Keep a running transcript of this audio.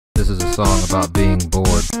This is a song about being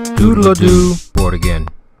bored. Doodle-a-doo. Bored again.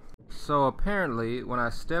 So apparently, when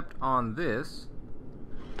I stepped on this,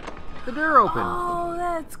 the door opened. Oh,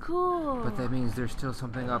 that's cool. But that means there's still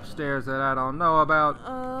something upstairs that I don't know about.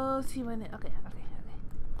 Oh, see when it. Okay.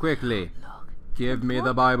 Quickly, Look. give me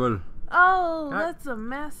the Bible. Oh, Can I- that's a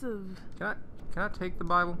massive. Can I take the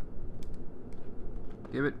Bible?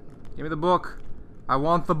 Give me the book. I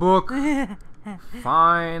want the book.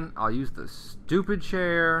 Fine, I'll use the stupid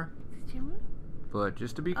chair. Did you move? But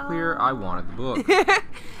just to be clear, I wanted the book.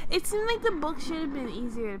 It seemed like the book should have been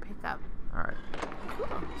easier to pick up. Alright.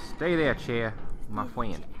 Stay there, chair, my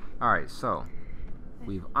friend. Alright, so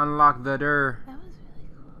we've unlocked the door. That was really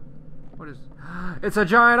cool. What is... It's a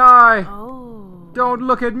giant eye! Oh. Don't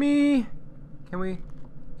look at me! Can we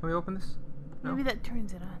open this? No? Maybe that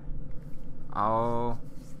turns it on. Oh,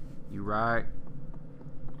 you right.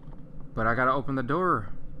 But I gotta open the door.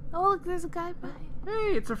 Oh, look, there's a guy behind.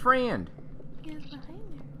 Hey, it's a friend. He is behind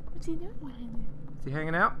there. What's he doing behind there? Is he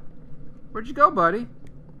hanging out? Where'd you go, buddy?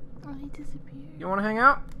 Oh, he disappeared. You wanna hang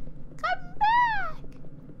out? Come back!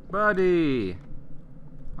 Buddy!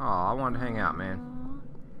 Oh, I wanted to hang out, man.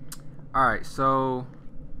 Alright, so...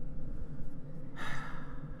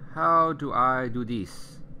 How do I do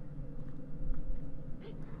this?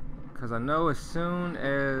 Because I know as soon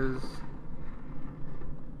as...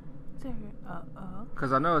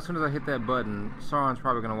 Because I know as soon as I hit that button, Sauron's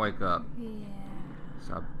probably going to wake up. Yeah. It's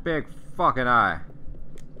a big fucking eye.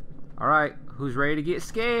 Alright, who's ready to get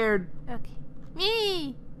scared? Okay.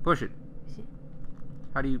 Me! Push it. Shit.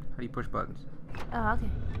 How do you push buttons? Oh, okay.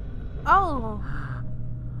 Oh!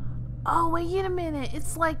 Oh, wait a minute.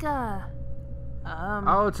 It's like a...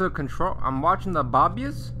 Oh, it's a control... I'm watching the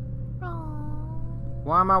Bobias? Oh.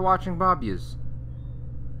 Why am I watching Bobias?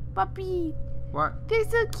 Puppy. What? They're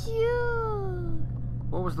so cute.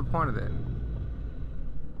 What was the point of that?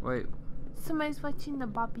 Wait, Somebody's watching the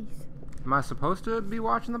bobbies. am I supposed to be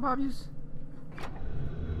watching the Bobias?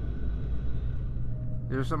 Is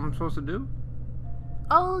there something I'm supposed to do?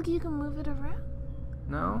 Oh, look, you can move it around?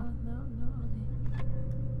 No? No, okay.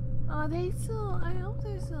 Oh, they still... I hope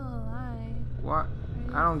they're still alive. What?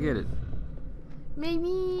 I don't get it.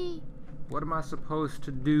 Maybe... What am I supposed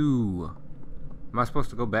to do? Am I supposed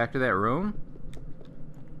to go back to that room?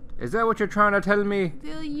 Is that what you're trying to tell me?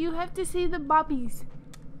 You have to see the bobbies.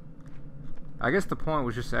 I guess the point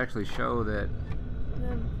was just to actually show that...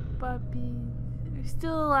 The bobbies are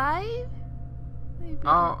still alive?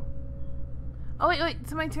 Oh, Oh, wait.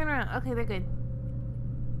 Somebody turn around. Okay, they're good.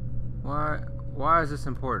 why is this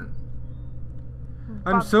important?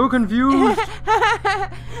 I'm so confused!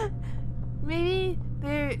 Maybe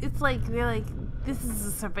they're like, this is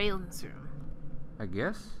a surveillance room. I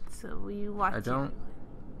guess? So we watch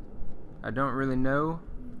I don't really know.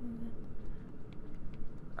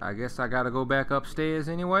 I guess I gotta go back upstairs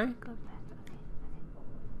anyway. Go back. Okay.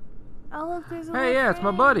 Oh, look, there's a Hey, yeah, it's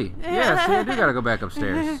my buddy. Yeah, see, I do gotta go back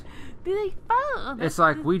upstairs. Do they follow? It's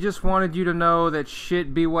like, we just wanted you to know that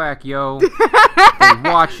shit be whack, yo. They're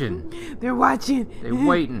watching. They're watching. They're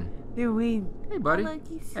waiting. They're waiting. Hey, buddy. Oh, look,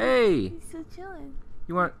 he's Hey. He's still chilling.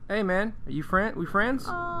 You want... Hey, man. Are you we friends?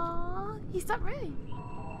 Aww, he stopped running.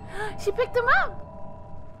 She picked him up.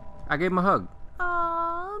 I gave him a hug.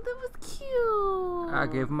 Aww, that was cute. I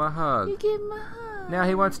gave him a hug. You gave him a hug. Now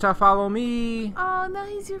he wants to follow me. Oh, now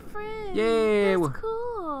he's your friend. Yeah. That's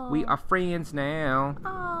cool. We are friends now.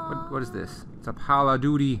 Aww. What is this? It's a Call of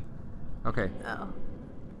Duty. Okay. Oh.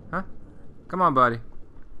 Huh? Come on, buddy.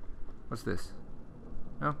 What's this?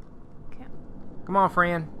 No? Okay. Come on,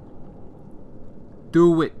 friend.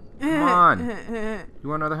 Do it. Come on. You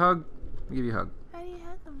want another hug? I'll give you a hug. How do you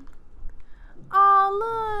hug him?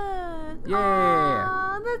 Oh, look. Yeah.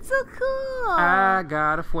 Aw, that's so cool. I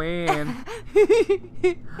got a friend.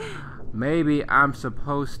 Maybe I'm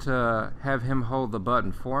supposed to have him hold the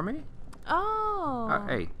button for me? Oh.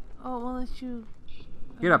 Hey, Oh, well, let you...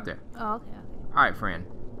 get up there. Oh, okay. Alright, friend.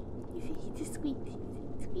 He's just sweet.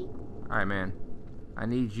 He's sweet. Alright, man. I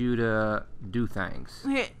need you to do things.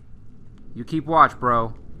 Okay. You keep watch,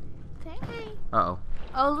 bro. Hey. Uh-oh.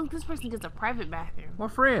 Oh, look, this person gets a private bathroom. More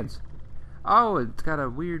friends. Oh, it's got a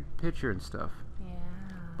weird picture and stuff. Yeah.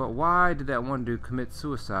 But why did that one dude commit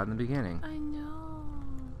suicide in the beginning? I know.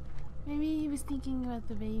 Maybe he was thinking about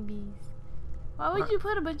the babies. Why would you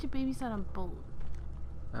put a bunch of babies on a boat?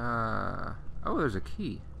 Oh, there's a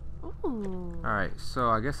key. Ooh. Alright, so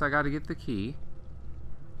I guess I gotta get the key.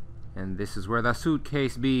 And this is where the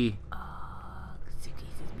suitcase be. Oh,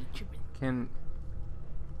 suitcases be tripping. Can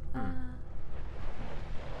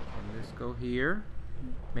this go here?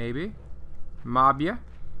 Maybe. Mob ya.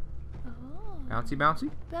 Oh. Bouncy,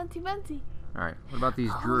 bouncy. Bouncy, bouncy. Alright, what about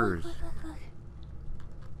these Oh, drawers? look.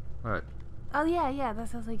 What? Oh yeah, that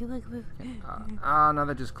sounds like it. Look. No,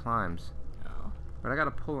 that just climbs. Oh. But I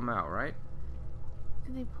gotta pull them out, right?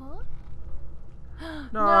 Did they pull it?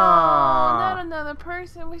 No! No, not another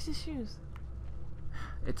person. Where's the shoes?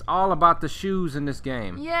 It's all about the shoes in this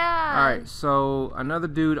game. Yeah. Alright, so another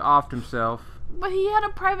dude offed himself. But he had a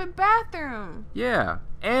private bathroom. Yeah,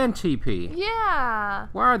 and TP. Yeah.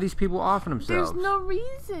 Why are these people offing themselves? There's no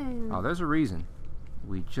reason. Oh, there's a reason.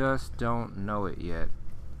 We just don't know it yet.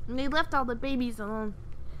 And they left all the babies alone.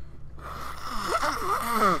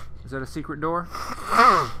 Is that a secret door?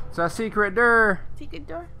 It's a secret door. Secret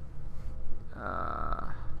door?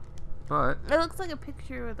 But It looks like a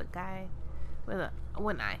picture with a guy with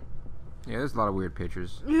one eye. yeah, there's a lot of weird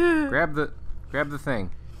pictures. Yeah. Grab the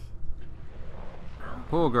thing.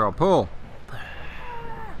 Pull, girl, pull.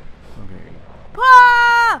 Okay.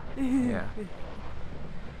 Pa! Yeah.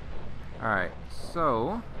 Alright,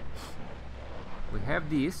 so we have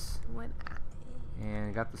this One eye.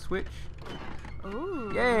 and got the switch.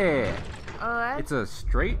 Ooh. Yeah. Oh, that's... It's a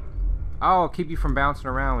straight. Oh, keep you from bouncing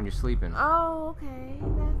around when you're sleeping. Oh, okay.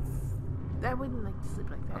 I wouldn't like to sleep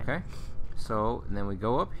like that. Okay. So, and then we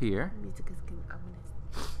go up here. Music is getting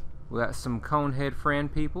ominous. We got some Conehead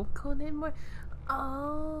friend people. Conan more.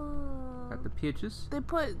 Oh. Got the pitches. They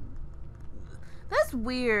put. That's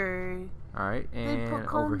weird. Alright, They and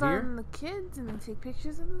put over cones here. on the kids and then take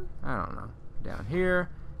pictures of them. I don't know. Down here.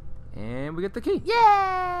 And we get the key. Yay!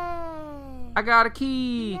 I got a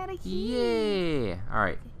key. You got a key. Yeah.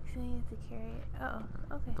 Alright. So you have to carry it. Oh,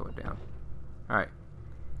 okay. Throw it down. Alright.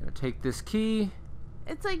 Gonna take this key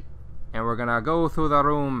It's like and we're gonna go through the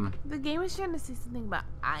room. the game is trying to say something about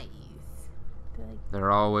eyes. They're like,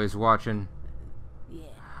 They're always watching. yeah.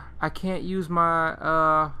 I can't use my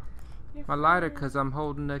Your my lighter friend. because I'm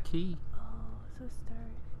holding the key. Oh, so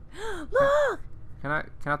stark. Look! Can I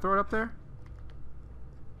throw it up there?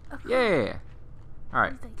 Okay. Yeah.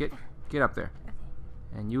 Alright, He's like, get up there. Okay.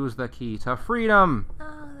 And use the key to freedom.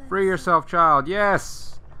 Oh, that's Free yourself, child.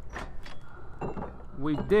 Yes.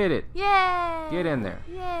 We did it. Yay! Get in there.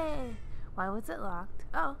 Yay! Why was it locked?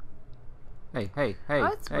 Oh. Hey, Oh,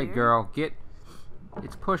 that's weird. girl, get.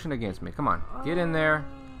 It's pushing against me. Come on, get in there.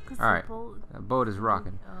 'Cause All the right, bolt- that boat is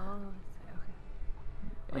rocking, Oh,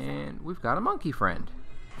 okay. and we've got a monkey friend.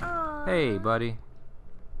 Aw, Hey, buddy,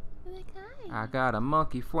 really kind. I got a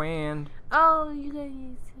monkey friend. Oh, you gotta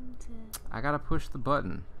use him to. I gotta push the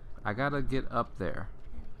button. I gotta get up there.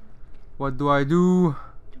 What do I do?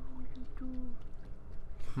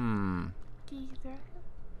 Can you throw him?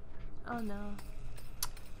 Oh no.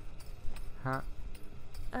 How?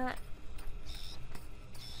 I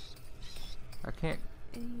can't.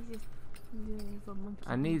 He's just doing his little monkey.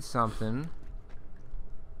 I need something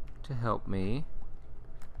to help me.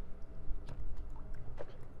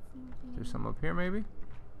 Is there some up here, maybe?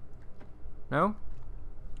 No?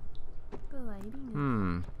 The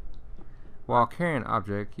lighting. While carrying an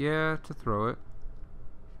object, yeah, to throw it.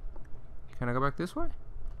 Can I go back this way?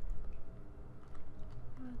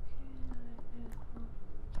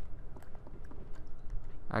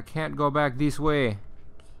 I can't go back this way.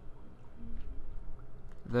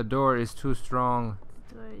 The door is too strong.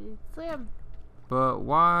 The door is slam. But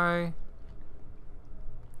why?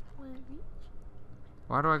 Will it reach?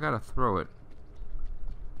 Why do I gotta throw it?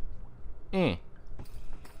 Oh.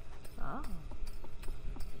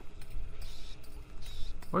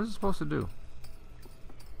 What is it supposed to do?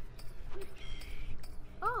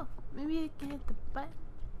 Oh, maybe it can hit the button.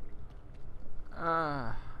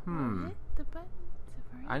 Will it hit the button?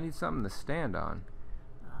 I need something to stand on.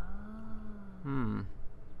 Hit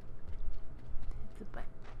the button.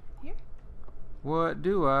 Here? What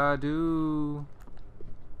do I do?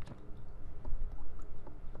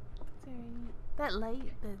 Sorry. That light,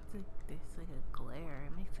 that's like, there's like a glare.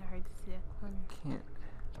 It makes it hard to see that corner. Can't.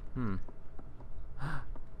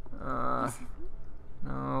 You see something?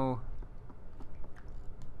 No.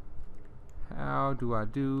 How do I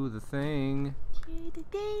do the thing? Carry the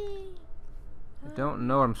day. I don't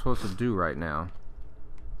know what I'm supposed to do right now.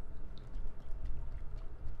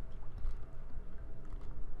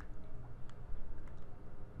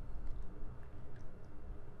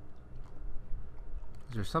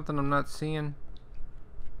 Is there something I'm not seeing?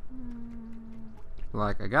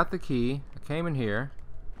 Like, I got the key. I came in here.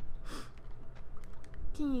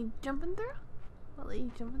 Can you jump in through? I'll let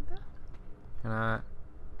you jump in through. Can I?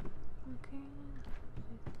 Okay.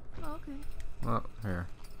 Oh, okay. Well, here.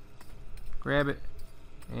 Grab it.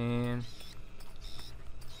 And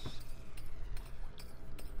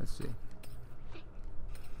let's see.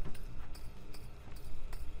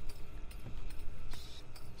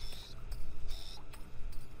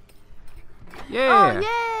 Yeah. Oh,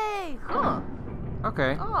 yay! Cool.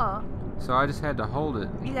 Okay. Oh, So I just had to hold it.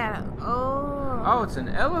 you gotta. Oh. Oh, it's an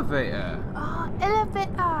elevator. Oh,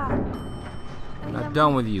 elevator. I'm not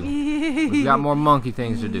done with you. We've got more monkey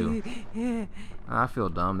things to do. I feel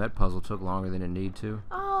dumb. That puzzle took longer than it needed to.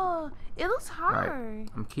 Oh, it looks hard. Right.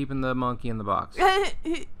 I'm keeping the monkey in the box.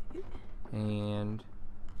 And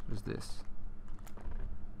what is this?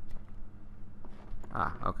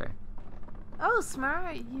 Ah, okay. Oh,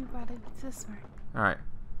 smart. You got it. So smart. Alright.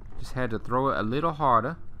 Just had to throw it a little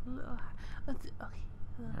harder. Okay.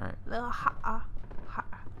 Alright. Little hot.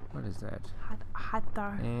 What is that?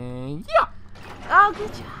 Hotter. And yeah! Oh,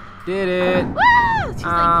 good job. Did it! Woo! She's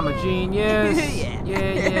I'm like, a genius!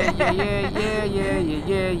 Yeah.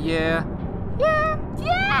 Yeah. Yeah.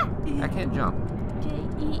 I can't jump.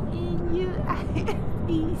 J-E-N-U-I-S-E.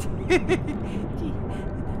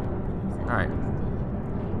 Alright.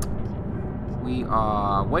 We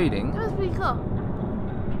are waiting. That was pretty cool.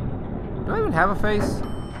 Do I even have a face?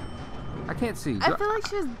 I can't see. I feel like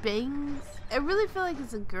she has bangs. I really feel like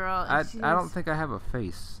it's a girl. I don't think I have a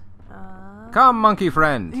face. Uh, Come, monkey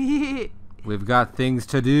friend. We've got things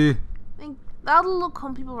to do. like, all the little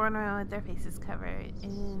cool people run around with their faces covered.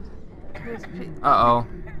 And Uh-oh.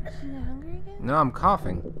 She's hungry again? No, I'm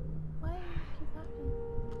coughing. Why are you coughing?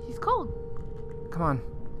 She's cold. Come on.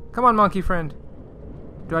 Come on, monkey friend.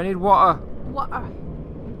 Do I need water? What?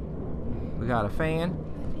 We got a fan.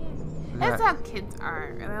 We That's got- how kids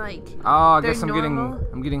are. They're like, Oh, I they're guess normal.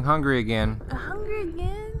 I'm getting hungry again. Hungry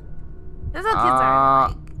again? That's how kids are.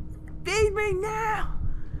 Like, feed me now.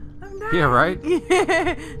 I'm dying. Yeah, right?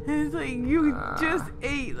 It's like, you just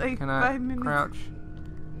ate like Can 5 I minutes. crouch?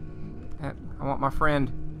 I want my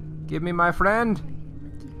friend. Give me my friend.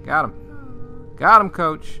 Got him. Aw. Got him,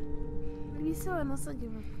 coach. Maybe someone else will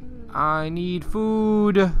give her food. I need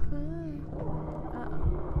food. Food.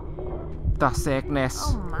 The sickness.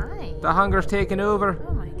 Oh my. The hunger's taking over.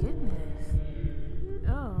 Oh my goodness.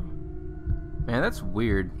 Oh. Man, that's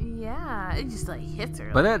weird. Yeah, it just like hits her.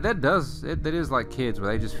 But that is like kids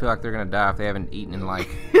where they just feel like they're gonna die if they haven't eaten in like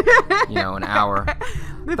an hour.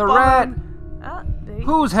 The rat. Oh, there you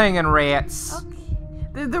Who's hanging rats?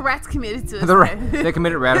 Okay. The rat's committed to They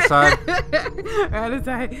committed raticide.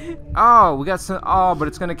 Raticide. Oh, we got some. Oh, but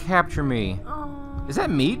it's gonna capture me. Oh. Is that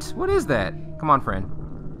meat? What is that? Come on, friend.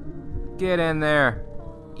 Get in there.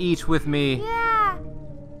 Eat with me. Yeah.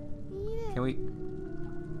 Eat it. Can we?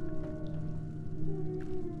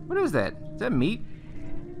 What is that? Is that meat?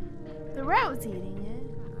 The rat was eating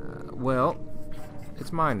it. Well,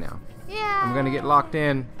 it's mine now. Yeah. I'm gonna get locked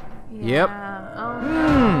in. Yeah. Yep. Oh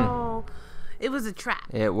no. It was a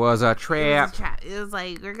trap. It was a It trap. was a trap. It was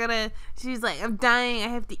like, she's like, I'm dying, I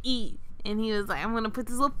have to eat. And he was like, I'm gonna put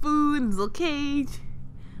this little food in this little cage.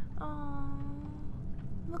 Oh,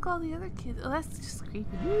 look all the other kids. Oh, that's just creepy.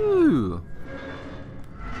 Ooh.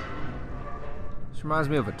 This reminds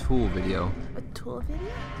me of a Tool video. A tool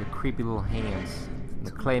video? The creepy little hands.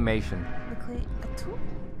 The claymation. A tool?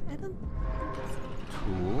 I don't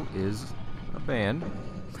Tool is a band.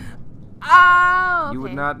 Oh, okay. You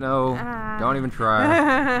would not know. Ah. Don't even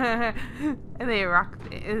try. And they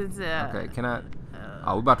rocked it. It's Okay, can I?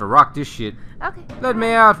 Oh, we're about to rock this shit. okay. Let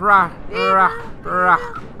me out, rock, Yeah.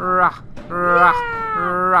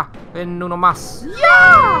 en uno más. Yay!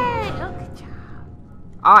 Oh, good job.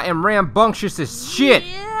 I am rambunctious as shit.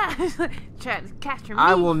 Yeah. Try to capture me.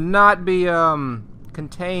 I will not be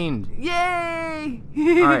contained. Yay!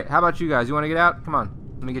 All right, how about you guys? You want to get out? Come on,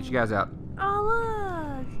 let me get you guys out. Oh,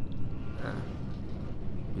 look.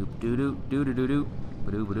 Doop doo doo doo doo doo doo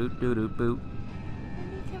doo doo doo doo boop. Let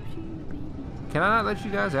me capture you, baby. Can I not let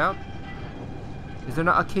you guys out? Is there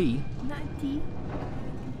not a key? Not deep.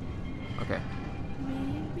 Okay,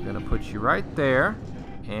 I'm Maybe. gonna put you right there,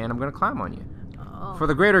 and I'm gonna climb on you Oh. for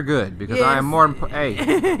the greater good because I am Yes. more. Hey,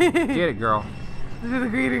 get it, girl. For the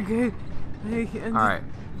greater good. All right,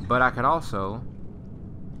 but I could also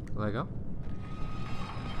let go.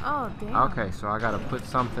 Oh, damn. Okay, so I gotta put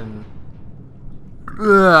something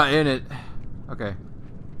in it. Okay.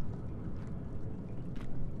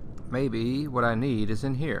 Maybe what I need is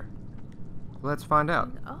in here. Let's find out.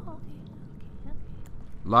 Oh, okay.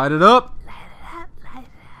 Light it up! Light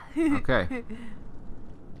it up. Okay.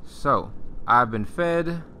 So, I've been fed.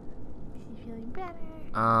 You feeling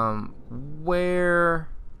better? Where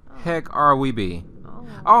heck are we be? Oh.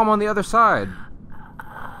 Oh, I'm on the other side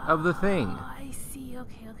of the thing. Oh, I see.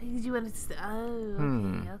 Okay. Because you wanted to. Oh,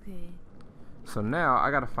 Hmm. okay. So now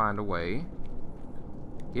I gotta find a way.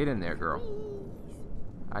 Get in there, girl.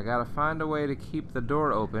 I gotta find a way to keep the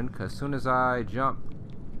door open, because as soon as I jump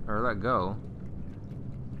or let go.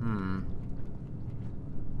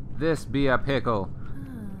 this be a pickle?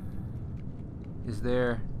 Is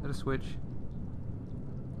there a switch?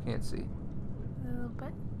 Can't see. A little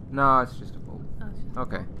bit. No, it's just a bolt. Oh, it's just a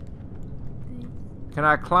Okay. bolt. Can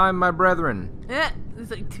I climb, my brethren? Yeah,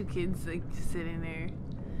 there's like two kids like just sitting there.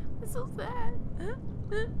 It's so sad.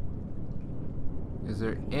 Is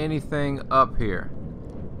there anything up here?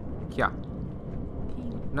 Yeah.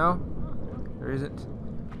 No? There isn't.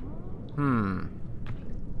 Hmm.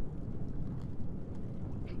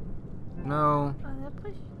 No. Oh, that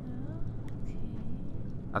push. Okay.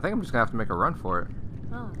 I think I'm just gonna have to make a run for it.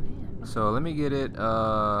 Oh man. So let me get it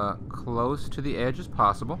close to the edge as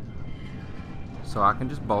possible, so I can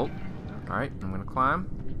just bolt. All right, I'm gonna climb,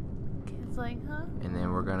 Kids like, huh? and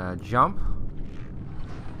then we're gonna jump.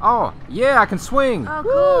 Oh yeah, I can swing. Oh,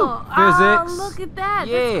 Woo! cool. Physics. Oh, look at that.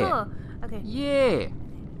 Yeah. That's cool. Okay. Yeah.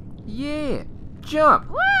 Yeah. Jump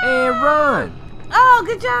Woo! and run. Oh,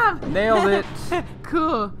 good job. Nailed it.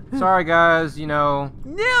 Cool. Sorry guys, you know,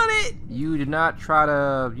 Nailed it. you did not try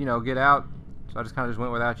to, you know, get out, so I just kind of just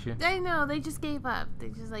went without you. I know. They just gave up. They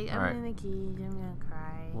just like, I'm Alright. in the cage. I'm gonna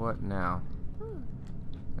cry. What now? Hmm.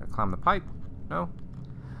 Gotta climb the pipe? No.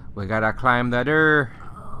 We gotta climb that Oh,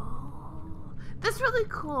 that's really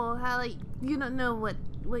cool. How like you don't know what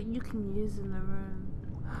you can use in the room.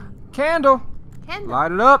 candle. Candle.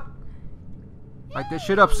 Light it up. Light that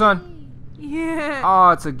shit up, son. Yeah. Oh,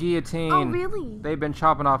 it's a guillotine. Oh, really? They've been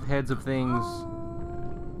chopping off heads of things,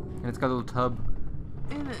 Oh. and it's got a little tub.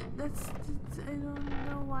 And that's I don't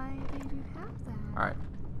know why they would have that. All right,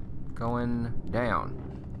 going down.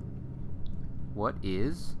 What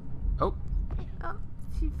is? Oh, Oh,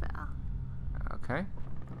 she fell. okay.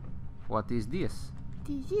 What is this?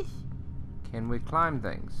 This. Can we climb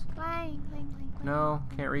things? Climb. No,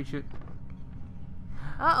 can't reach it.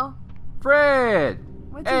 Uh-oh. Fred!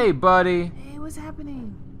 What's Hey, it? buddy. Hey, what's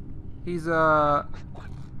happening?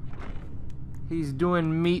 He's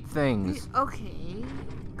doing meat things. Okay.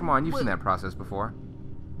 Come on, you've seen What? that process before.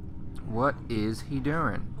 What is he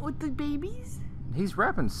doing? With the babies? He's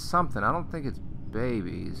wrapping something. I don't think it's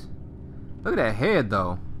babies. Look at that head,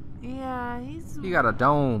 though. Yeah, he's... He got a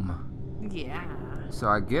dome. Yeah. So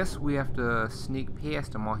I guess we have to sneak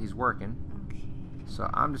past him while he's working. Okay. So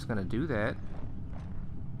I'm just gonna do that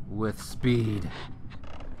with speed.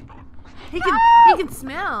 He can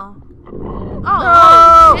smell. Oh,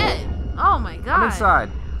 No! holy shit. Oh my god. I'm inside.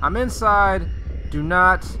 I'm inside. Do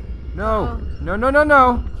not. No. Oh. No, no, no,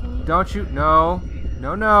 no. Can you... Don't you. No.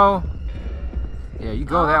 No, no. Yeah, you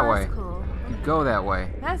go that way. That's cool. You go that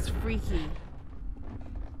way. That's freaky.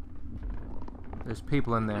 There's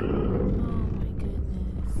people in there. Oh my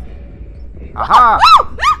goodness. Aha!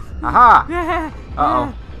 Aha! Yeah.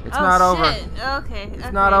 Uh-oh. It's Oh, not over. shit. Okay.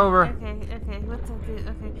 It's not over. Okay. What's up, dude?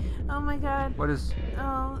 Okay. Oh my god. What is...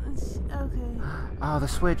 Oh, okay. Oh, the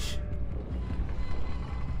switch.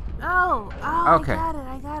 Oh, Okay.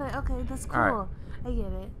 I got it. Okay, that's cool. All right. I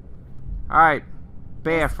get it. Alright.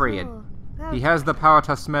 Bear That's Fred. cool. That- He has the power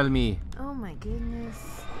to smell me. Oh my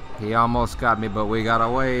goodness. He almost got me, but we got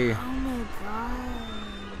away. Oh my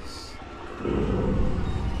gosh.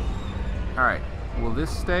 Alright. Will this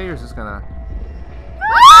stay, or is this gonna...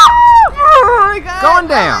 Oh my god. Going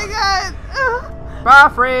down. Oh my god. Bye,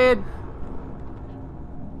 Fred!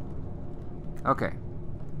 Okay.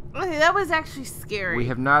 Okay, that was actually scary. We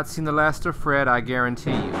have not seen the last of Fred, I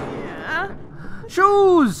guarantee you. Yeah.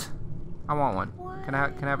 Shoes! I want one. What? Can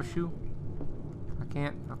I have a shoe? I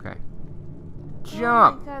can't? Okay. Oh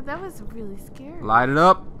Jump! my god, that was really scary. Light it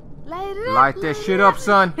up. Light it up. Light that shit up,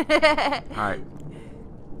 son. Alright. Alright.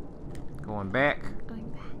 Going back. Going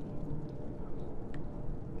back.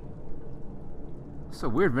 It's a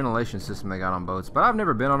weird ventilation system they got on boats, but I've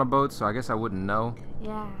never been on a boat, so I guess I wouldn't know.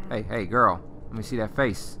 Yeah. Hey, girl. Let me see that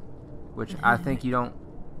face. Which I think you don't...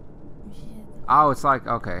 Shit. Oh, it's like...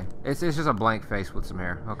 Okay. It's just a blank face with some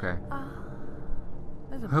hair. Okay.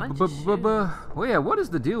 There's a bunch of shoes. Well, yeah, what is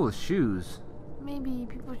the deal with shoes? Maybe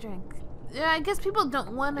people drink. Yeah, I guess people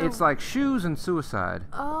don't want to. It's like shoes and suicide.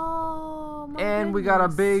 Oh my And we got a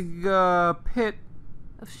goodness. big pit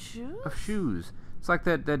Of shoes? of shoes. It's like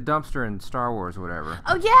that dumpster in Star Wars or whatever.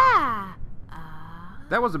 Oh yeah.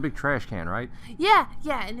 That was a big trash can, right? Yeah.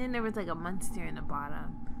 And then there was like a monster in the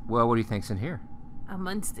bottom. Well, what do you think's in here? A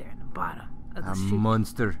monster in the bottom of the A shoe.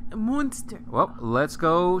 monster. A monster. Well, let's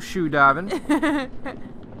go shoe diving.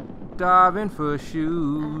 Diving for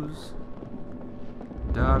shoes.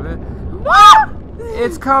 Diving.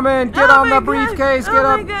 It's coming! Get on the briefcase! Get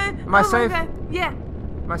up! Oh my god! Am I safe? God. Yeah.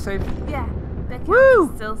 Am I safe? Yeah. That counts Woo!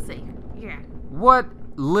 as still safe. Yeah. What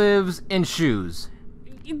lives in shoes?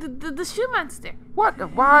 The shoe monster.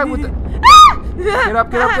 What? Why would the... Ah! Get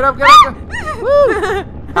up!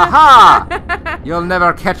 Woo! Aha! You'll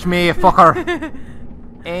never catch me, fucker.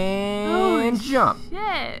 And jump.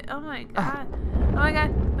 Shit. Oh my god. Oh my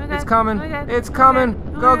god. Oh my god. It's coming. Oh my god. It's Oh my coming.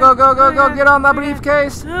 god. Go, Oh go, my go, god. go, Oh go. my Get god. on that Oh my god.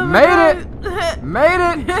 briefcase. Oh my Made god. it.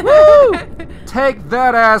 Made it. Woo! Take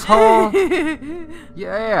that, asshole.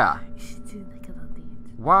 Yeah. You should do like a little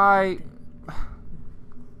dance. Why?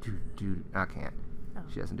 Dude, I can't. Oh.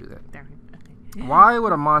 She doesn't do that. Darn it. Okay. Why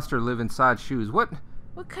would a monster live inside shoes? What?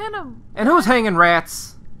 What kind of... And who's hanging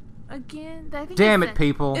rats? Again? I think Damn it's it,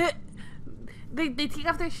 people. They take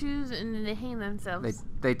off their shoes and then they hang themselves.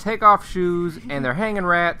 They take off shoes and they're hanging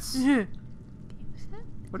rats.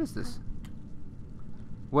 What is this?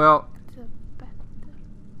 Well,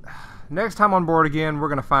 next time on board again, we're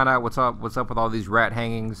gonna find out what's up with all these rat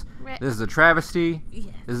hangings. This is a travesty.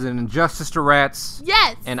 Yes. This is an injustice to rats.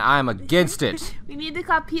 Yes. And I'm against it. We need to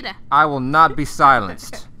call PETA. I will not be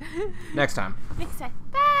silenced. Next time. Next time.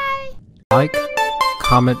 Bye. Like,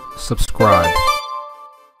 comment, subscribe.